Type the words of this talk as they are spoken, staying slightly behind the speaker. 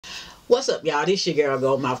What's up, y'all? This your girl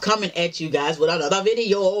Goldmouth coming at you guys with another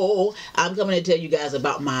video. I'm coming to tell you guys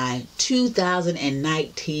about my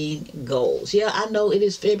 2019 goals. Yeah, I know it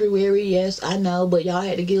is February. Yes, I know, but y'all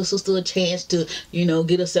had to give sister a chance to,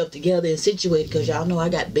 get herself together and situated, because y'all know I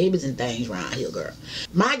got babies and things around here, girl.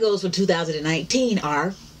 My goals for 2019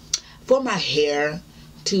 are for my hair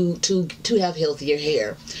to have healthier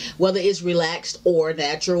hair, whether it's relaxed or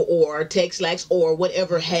natural or Texlax or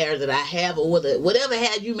whatever hair that I have, or whatever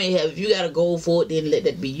hair you may have. If you got a goal for it, then let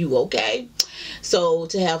that be you, okay? So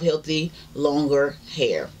to have healthy, longer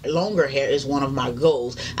hair. Longer hair is one of my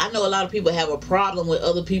goals. I know a lot of people have a problem with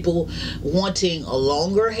other people wanting a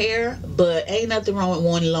longer hair, but ain't nothing wrong with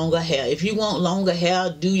wanting longer hair. If you want longer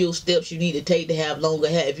hair, do your steps you need to take to have longer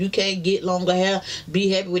hair. If you can't get longer hair,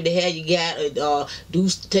 be happy with the hair you got,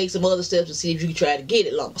 take some other steps to see if you can try to get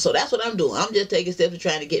it longer. So that's what I'm doing. I'm just taking steps to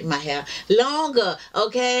trying to get my hair longer,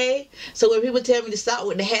 okay? So when people tell me to stop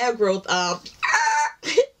with the hair growth,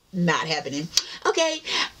 not happening. Okay,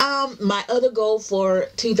 my other goal for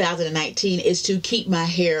 2019 is to keep my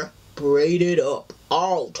hair braided up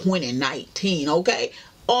all 2019, okay?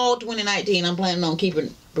 All 2019, I'm planning on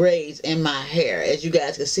keeping braids in my hair. As you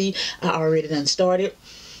guys can see, I already done started.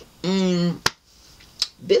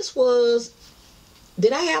 This was...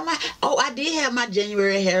 Did I have my... Oh, I did have my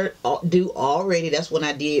January hair due already. That's when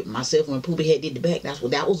I did myself when Poopy Head did the back.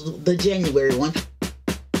 That was the January one.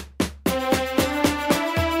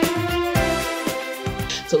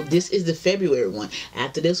 So this is the February one.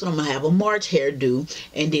 After this one, I'm going to have a March hairdo.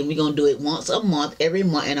 And then we're going to do it once a month, every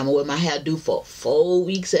month. And I'm going to wear my hairdo for 4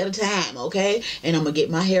 weeks at a time, okay? And I'm going to get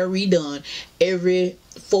my hair redone every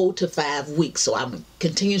 4 to 5 weeks. So I'm going to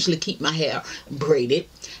continuously keep my hair braided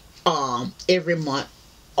every month,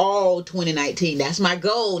 all 2019. That's my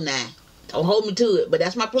goal now. Don't hold me to it, but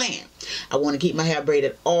that's my plan. I want to keep my hair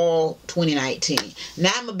braided all 2019.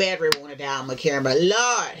 Now my battery wanted down my camera, but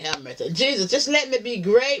Lord have mercy. Jesus, just let me be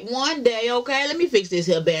great one day, okay? Let me fix this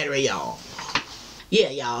here battery, y'all. Yeah,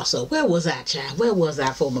 y'all, so where was I, child? Where was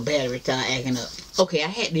I for my battery started acting up? Okay, I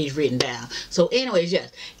had these written down. So anyways,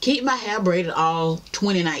 yes, keep my hair braided all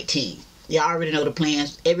 2019. Y'all already know the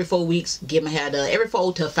plans. Every 4 weeks, get my hair done. Every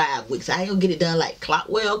 4 to 5 weeks. I ain't gonna get it done like clock.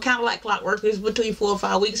 Well, kind of like clockwork. It's between 4 or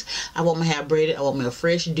 5 weeks. I want my hair braided. I want me a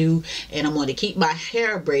fresh do. And I'm going to keep my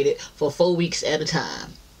hair braided for 4 weeks at a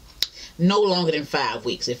time. No longer than 5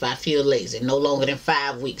 weeks if I feel lazy. No longer than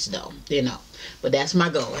 5 weeks though. But that's my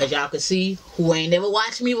goal. As y'all can see, who ain't never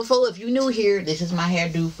watched me before, if you new here, this is my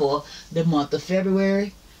hairdo for the month of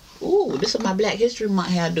February. Ooh, this is my Black History Month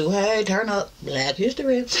hairdo. Hey, turn up. Black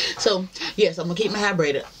History. So, yes, I'm going to keep my hair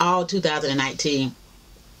braided all 2019.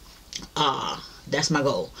 That's my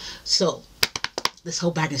goal. So, let's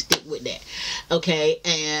hope I can stick with that. Okay,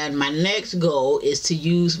 and my next goal is to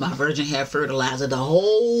use my virgin hair fertilizer the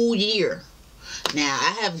whole year. Now,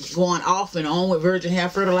 I have gone off and on with virgin hair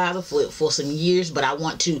fertilizer for some years, but I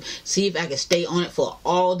want to see if I can stay on it for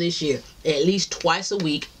all this year. At least twice a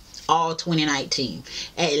week. All 2019,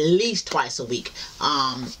 at least twice a week.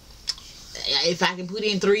 If I can put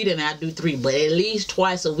in 3, then I do 3, but at least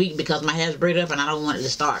twice a week, because my hair's braided up and I don't want it to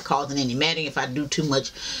start causing any matting if I do too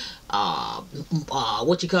much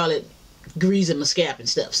grease in my scalp and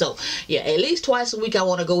stuff. So yeah, at least twice a week I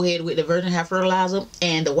want to go ahead with the virgin hair fertilizer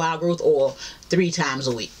and the wild growth oil 3 times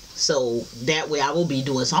a week. So that way I will be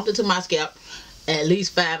doing something to my scalp at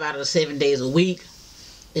least 5 out of the 7 days a week.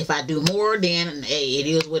 If I do more, then hey, it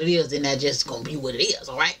is what it is. Then that's just gonna be what it is.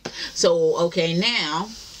 All right. So okay, now,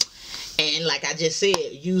 and like I just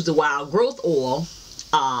said, use the wild growth oil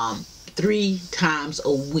 3 times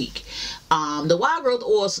a week. The wild growth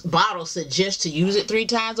oil bottle suggests to use it 3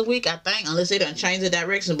 times a week, I think, unless they done change the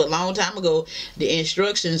direction. But long time ago, the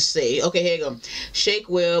instructions say, okay, here you go. Shake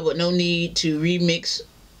well, but no need to remix.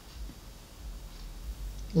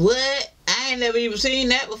 What? I ain't never even seen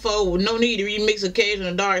that before. No need to remix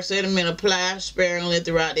occasional dark sediment. Apply sparingly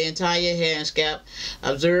throughout the entire hair and scalp.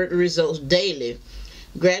 Observe the results daily.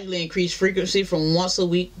 Gradually increase frequency from once a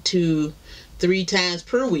week to 3 times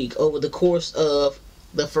per week over the course of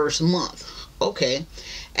the first month. Okay.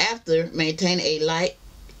 After, maintain a light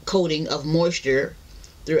coating of moisture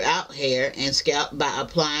throughout hair and scalp by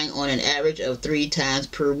applying on an average of 3 times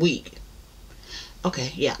per week.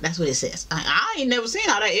 Okay, yeah, that's what it says. I ain't never seen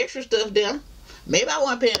all that extra stuff there. Maybe I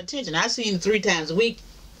wasn't paying attention. I seen 3 times a week.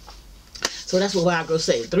 So that's what Wild Growth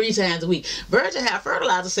say, 3 times a week. Virgin hair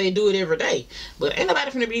fertilizer say do it every day. But ain't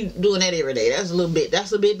nobody finna be doing that every day.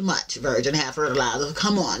 That's a bit much, virgin hair fertilizer.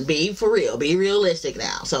 Come on, be for real. Be realistic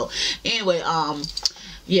now. So anyway,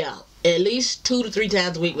 yeah. At least 2 to 3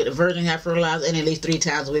 times a week with the virgin hair fertilizer, and at least 3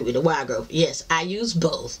 times a week with the wild growth. Yes, I use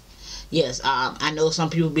both. Yes, I know some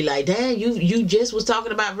people be like, dang, you just was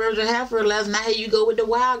talking about virgin hair fertilizer, now here you go with the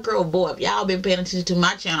wild growth. Boy, if y'all been paying attention to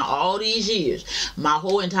my channel all these years, my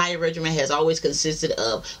whole entire regimen has always consisted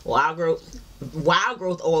of wild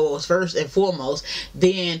growth oils first and foremost,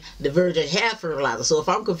 then the virgin hair fertilizer. So if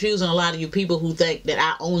I'm confusing a lot of you people who think that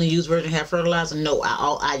I only use virgin hair fertilizer, no,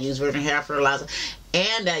 I use virgin hair fertilizer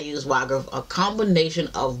and I use wild growth, a combination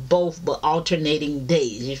of both but alternating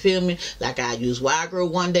days. You feel me? Like I use wild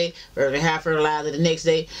growth one day, virgin hair fertilizer the next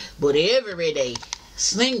day, but every day,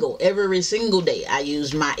 every single day, I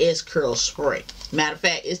use my S-Curl spray. Matter of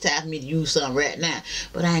fact, it's time for me to use some right now,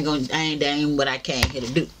 but I ain't done what I came here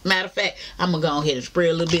to do. Matter of fact, I'm gonna go ahead and spray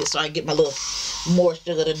a little bit so I get my little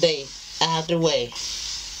moisture of the day out the way.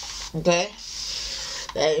 Okay,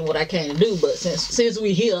 that ain't what I came to do, but since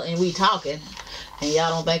we here and we talking, and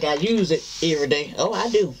y'all don't think I use it every day. Oh, I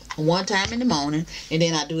do. One time in the morning, and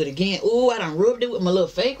then I do it again. Ooh, I done rubbed it with my little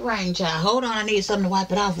fake rain, child. Hold on, I need something to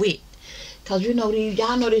wipe it off with. Cause you know,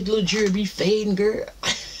 y'all know this little jewelry be fading, girl.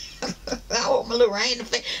 I want my little rain to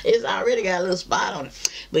fade. It's already got a little spot on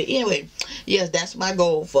it. But anyway, yes, that's my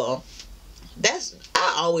goal for.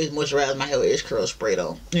 I always moisturize my hair with S-Curl spray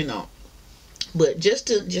though, you know. But just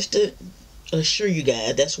to assure you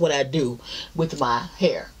guys, that's what I do with my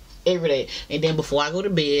hair every day. And then before I go to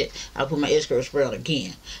bed, I put my S-Curl spray on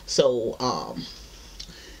again. So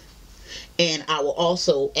and I will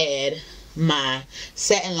also add my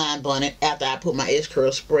satin line bonnet after I put my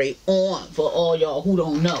S-Curl spray on. For all y'all who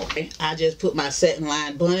don't know, I just put my satin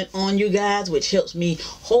line bonnet on, you guys, which helps me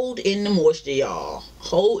hold in the moisture, y'all.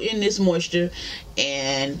 Hold in this moisture,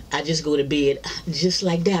 and I just go to bed just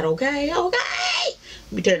like that. Okay. Let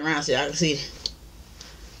me turn around so y'all can see.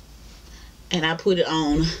 And I put it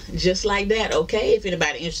on just like that. Okay, if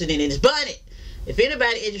anybody interested in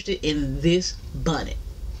this bonnet,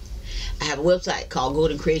 I have a website called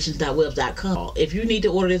goldencreations.webs.com. If you need to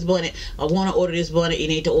order this bonnet or want to order this bonnet, you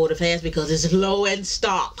need to order fast because it's low in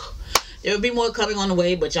stock. There will be more coming on the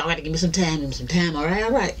way, but y'all got to give me some time. All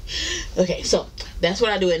right. Okay, so that's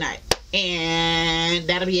what I do at night. And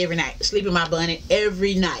that'll be every night. Sleep in my bonnet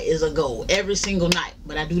every night is a goal. Every single night.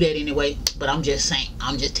 But I do that anyway. But I'm just saying.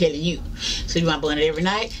 I'm just telling you. Sleep in my bonnet every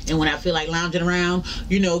night. And when I feel like lounging around,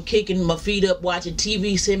 you know, kicking my feet up, watching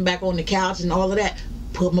TV, sitting back on the couch and all of that,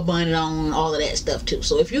 put my bonnet on, all of that stuff too.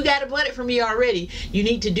 So if you got a bonnet from me already, you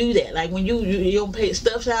need to do that. Like when you don't pay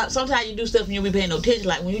stuff out, sometimes you do stuff and you don't be paying no attention.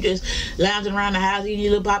 Like when you just lounging around the house, eating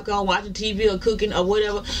your little popcorn, watching TV or cooking or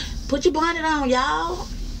whatever, put your bonnet on, y'all.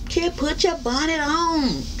 Kid, put your bonnet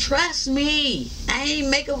on. Trust me. I ain't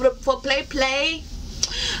making for play.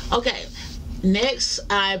 Okay, next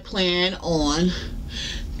I plan on,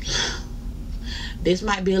 this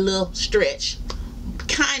might be a little stretch,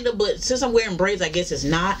 kind of, but since I'm wearing braids, I guess it's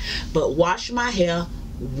not, but wash my hair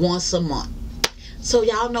once a month. So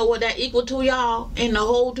y'all know what that equal to, y'all, in the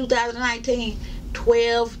whole 2019?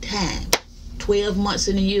 12 times. 12 months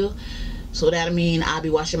in a year. So that'll mean I'll be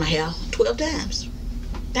washing my hair 12 times.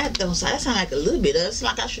 That sound like a little bit. It's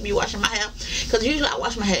like I should be washing my hair, because usually I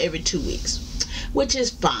wash my hair every 2 weeks, which is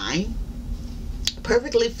fine,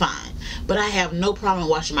 perfectly fine. But I have no problem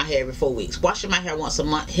washing my hair every 4 weeks. Washing my hair once a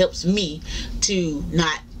month helps me to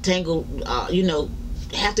not tangle, you know,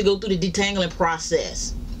 have to go through the detangling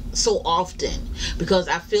process so often, because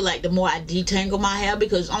I feel like the more I detangle my hair,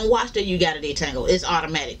 because on wash day you gotta detangle, it's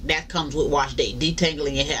automatic, that comes with wash day,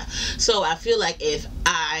 detangling your hair. So I feel like if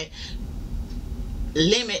I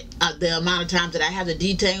limit the amount of times that I have to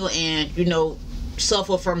detangle and, you know,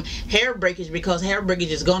 suffer from hair breakage, because hair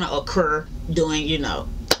breakage is gonna occur during, you know,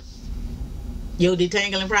 your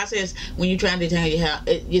detangling process. When you try to detangle your hair,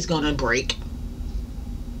 it's gonna break.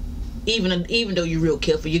 Even though you're real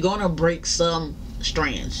careful, you're gonna break some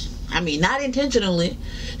strands. I mean, not intentionally,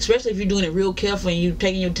 especially if you're doing it real careful and you're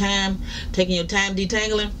taking your time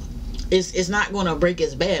detangling. It's not going to break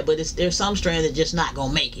as bad, but there's some strands that just not going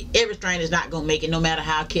to make it. Every strand is not going to make it, no matter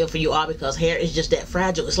how careful you are, because hair is just that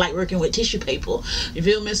fragile. It's like working with tissue paper. You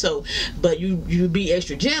feel me? So, but you be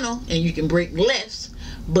extra gentle and you can break less,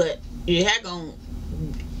 but your hair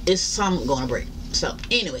it's some going to break. So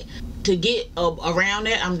anyway, to get around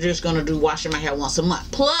that, I'm just going to do washing my hair once a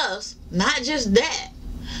month. Plus, not just that,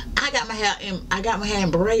 I got my hair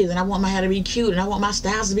in braids, and I want my hair to be cute, and I want my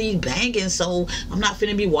styles to be banging, so I'm not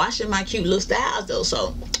finna be washing my cute little styles though.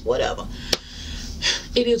 So whatever,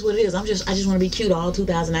 it is what it is. I just want to be cute all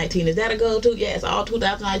 2019. Is that a goal too? Yes, all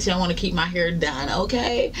 2019 I want to keep my hair done.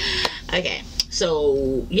 Okay.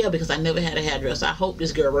 So yeah, because I never had a hairdresser. I hope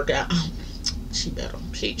this girl work out. She better.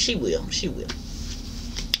 She will.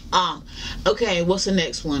 Okay, what's the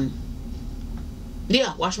next one?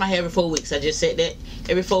 Yeah, wash my hair every 4 weeks. I just said that.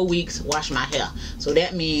 Every 4 weeks, wash my hair. So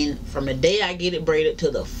that means from the day I get it braided to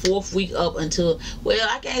the 4th week up until, well,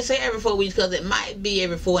 I can't say every 4 weeks because it might be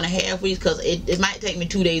every 4.5 weeks because it might take me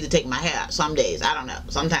 2 days to take my hair out. Some days, I don't know.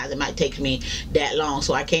 Sometimes it might take me that long,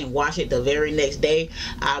 so I can't wash it the very next day.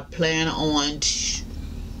 I plan on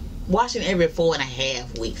washing every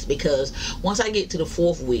 4.5 weeks because once I get to the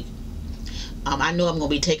 4th week, I know I'm going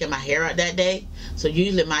to be taking my hair out that day. So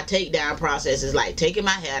usually my takedown process is like taking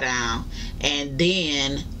my hair down and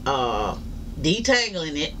then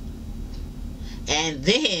detangling it and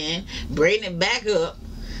then braiding it back up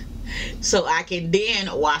so I can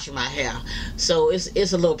then wash my hair. So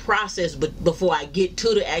it's a little process, but before I get to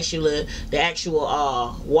the actual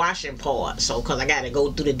washing part. So because I got to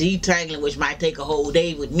go through the detangling, which might take a whole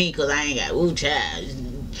day with me because I ain't got, ooh child,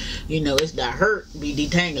 you know, it's the hurt be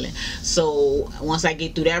detangling. So once I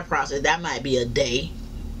get through that process, that might be a day.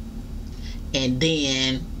 And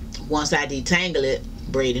then once I detangle it,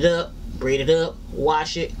 braid it up,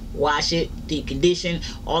 wash it, deep condition,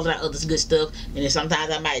 all of that other good stuff. And then sometimes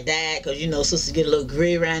I might dye because, you know, sisters get a little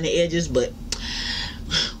gray around the edges, but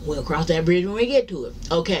we'll cross that bridge when we get to it.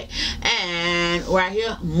 Okay, and right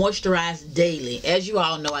here, moisturize daily. As you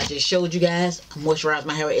all know, I just showed you guys, I moisturize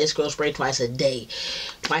my hair with escrow spray twice a day.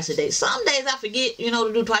 Some days I forget, you know,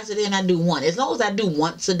 to do twice a day, and I do one. As long as I do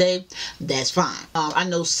once a day, that's fine. I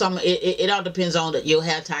know some, it all depends on your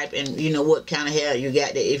hair type and, you know, what kind of hair you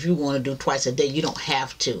got. That if you want to do twice a day, you don't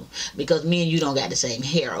have to, because me and you don't got the same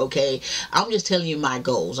hair. Okay, I'm just telling you my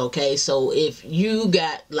goals. Okay, so if you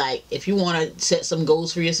got, like, if you want to set some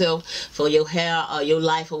goals for yourself, for your hair or your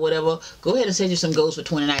life or whatever, go ahead and set you some goals for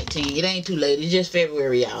 2019. It ain't too late. It's just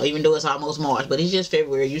February, y'all. Even though it's almost March, but it's just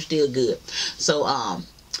February. You still good. So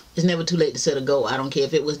it's never too late to set a goal. I don't care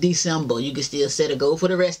if it was December, you can still set a goal for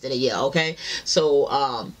the rest of the year. Okay, so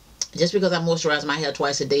just because I moisturize my hair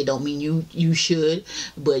twice a day don't mean you should,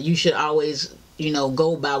 but you should always, you know,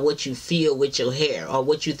 go by what you feel with your hair or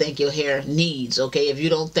what you think your hair needs. Okay, if you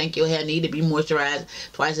don't think your hair need to be moisturized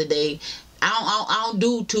twice a day, I don't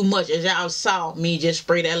do too much. As y'all saw me just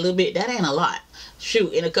spray that a little bit, that ain't a lot.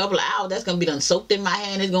 Shoot, in a couple of hours, that's gonna be done soaked in my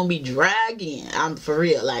hand. It's gonna be dry again. I'm for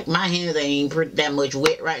real. Like, my hands ain't that much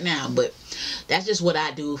wet right now, but that's just what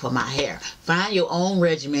I do for my hair. Find your own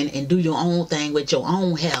regimen and do your own thing with your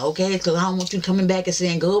own hair, okay? Because I don't want you coming back and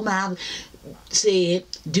saying, Goldmouth said,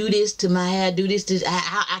 do this to my hair, do this to,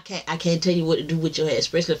 I can't tell you what to do with your hair,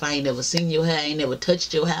 especially if I ain't never seen your hair, I ain't never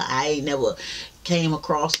touched your hair, I ain't never came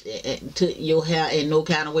across to your hair in no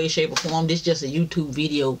kind of way, shape, or form. This is just a YouTube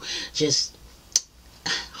video. Just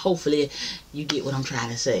hopefully you get what I'm trying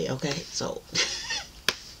to say. Okay, so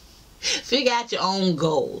figure out your own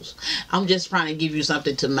goals. I'm just trying to give you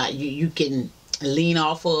something to you can lean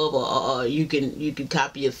off of, or you can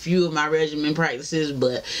copy a few of my regimen practices.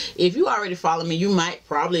 But if you already follow me, you might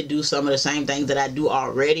probably do some of the same things that I do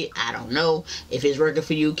already. I don't know. If it's working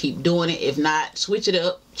for you, keep doing it. If not, switch it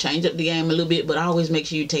up, change up the game a little bit, but always make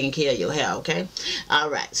sure you're taking care of your hair. Okay, all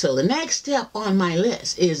right, so the next step on my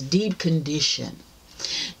list is deep condition.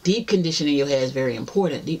 Deep conditioning your hair is very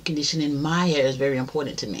important. Deep conditioning my hair is very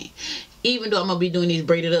important to me. Even though I'm gonna be doing these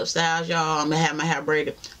braided up styles, y'all, I'm gonna have my hair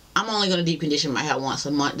braided, I'm only going to deep condition my hair once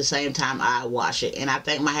a month, the same time I wash it. And I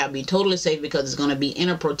think my hair will be totally safe because it's going to be in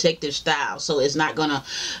a protective style. So it's not going to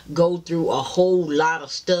go through a whole lot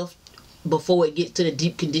of stuff before it gets to the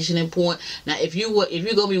deep conditioning point. Now, if you're going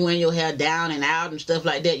to be wearing your hair down and out and stuff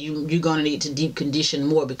like that, you're going to need to deep condition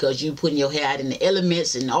more because you're putting your hair out in the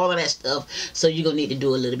elements and all of that stuff. So you're going to need to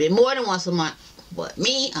do a little bit more than once a month. But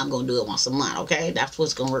me, I'm going to do it once a month, okay? That's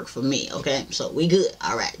what's going to work for me, okay? So we good.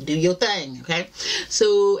 All right. Do your thing, okay?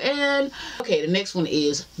 So, and, okay, the next one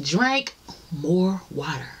is drink more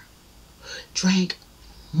water. Drink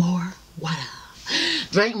more water.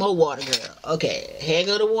 Drink more water, girl. Okay, here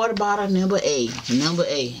go the water bottle, number A.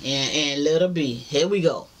 And letter B. Here we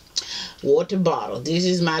go. Water bottle. This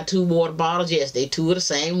is my 2 water bottles. Yes, they 2 of the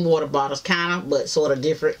same water bottles, kind of, but sort of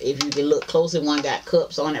different. If you can look closer, one got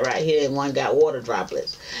cups on it right here, and one got water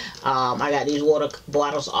droplets. I got these water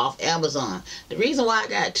bottles off Amazon. The reason why I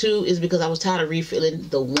got 2 is because I was tired of refilling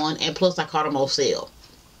the one, and plus I caught them on sale.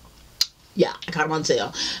 Yeah, I caught them on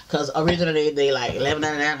sale because originally they like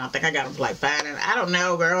 $11.99. I think I got them for like $5.99. I don't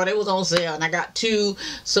know, girl. They was on sale, and I got 2.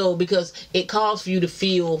 So because it calls for you to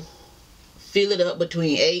fill it up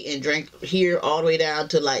between 8 and drink here all the way down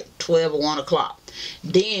to like 12 or 1 o'clock.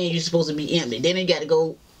 Then you're supposed to be empty. Then you got to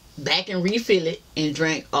go back and refill it and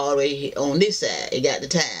drink all the way on this side. It got the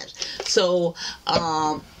times. So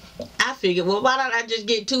I figured, well, why don't I just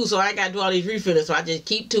get 2? So I got to do all these refillers. So I just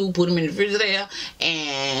keep 2, put them in the refrigerator,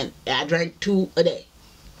 and I drank 2 a day.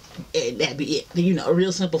 and that'd be it. You know,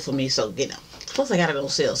 real simple for me. So, you know, plus I got it on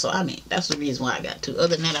sale. So, I mean, that's the reason why I got two.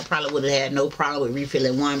 Other than that, I probably would have had no problem with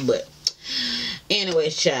refilling one. But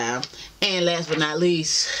anyways, child. And last but not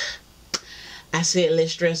least, I said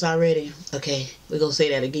less stress already. Okay, we're going to say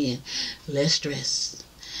that again. Less stress.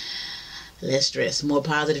 Less stress, more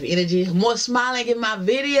positive energy, more smiling in my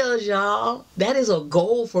videos, y'all. That is a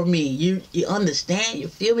goal for me. You understand? You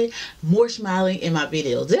feel me? More smiling in my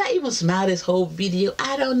videos. Did I even smile this whole video?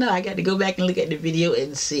 I don't know. I got to go back and look at the video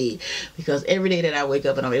and see. Because every day that I wake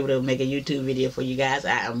up and I'm able to make a YouTube video for you guys,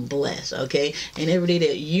 I am blessed, okay? And every day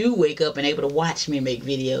that you wake up and able to watch me make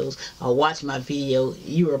videos or watch my video,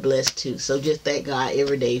 you are blessed too. So just thank God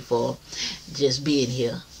every day for just being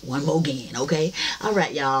here. One more again, okay? All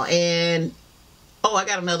right, y'all. And oh, I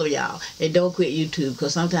got another, y'all. And don't quit YouTube,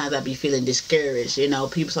 because sometimes I be feeling discouraged. You know,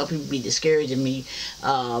 some people be discouraging me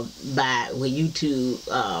with YouTube.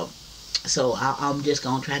 So I'm just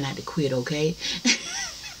gonna try not to quit, okay?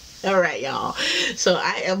 All right, y'all. So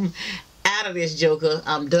I am out of this joker.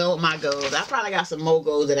 I'm done with my goals. I probably got some more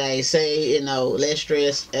goals that I ain't say. You know, less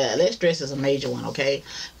stress. Less stress is a major one, okay?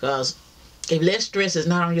 Because if less stress is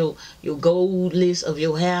not on your goal list of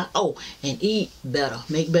your hair, oh, and eat better,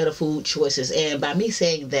 make better food choices. And by me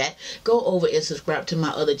saying that, go over and subscribe to my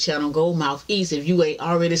other channel, Goldmouth Eats. If you ain't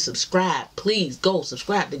already subscribed, please go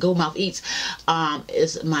subscribe to Goldmouth Eats.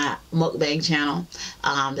 It's my mukbang channel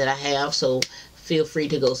that I have, so feel free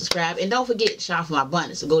to go subscribe. And don't forget, shop for my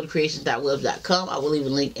bonnets. So go to creations.webs.com. I will leave a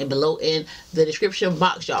link in below in the description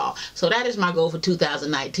box, y'all. So that is my goal for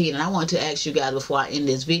 2019. And I want to ask you guys before I end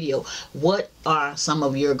this video, what are some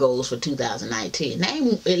of your goals for 2019? Name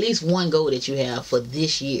at least one goal that you have for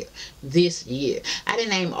this year. I didn't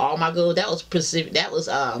name all my goals. That was specific.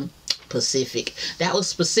 That was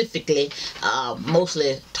specifically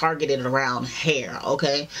mostly targeted around hair,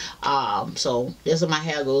 okay? So these are my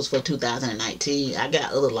hair goals for 2019. I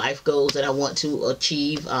got other life goals that I want to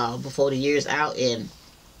achieve before the year's out and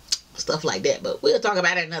stuff like that, but we'll talk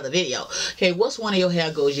about it in another video. Okay, what's one of your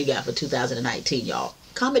hair goals you got for 2019, y'all?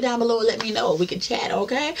 Comment down below and let me know. We can chat,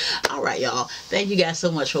 okay? All right, y'all. Thank you guys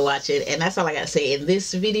so much for watching. And that's all I got to say in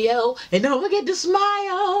this video. And don't forget to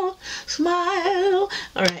smile. Smile.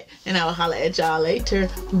 All right. And I will holler at y'all later.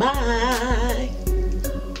 Bye.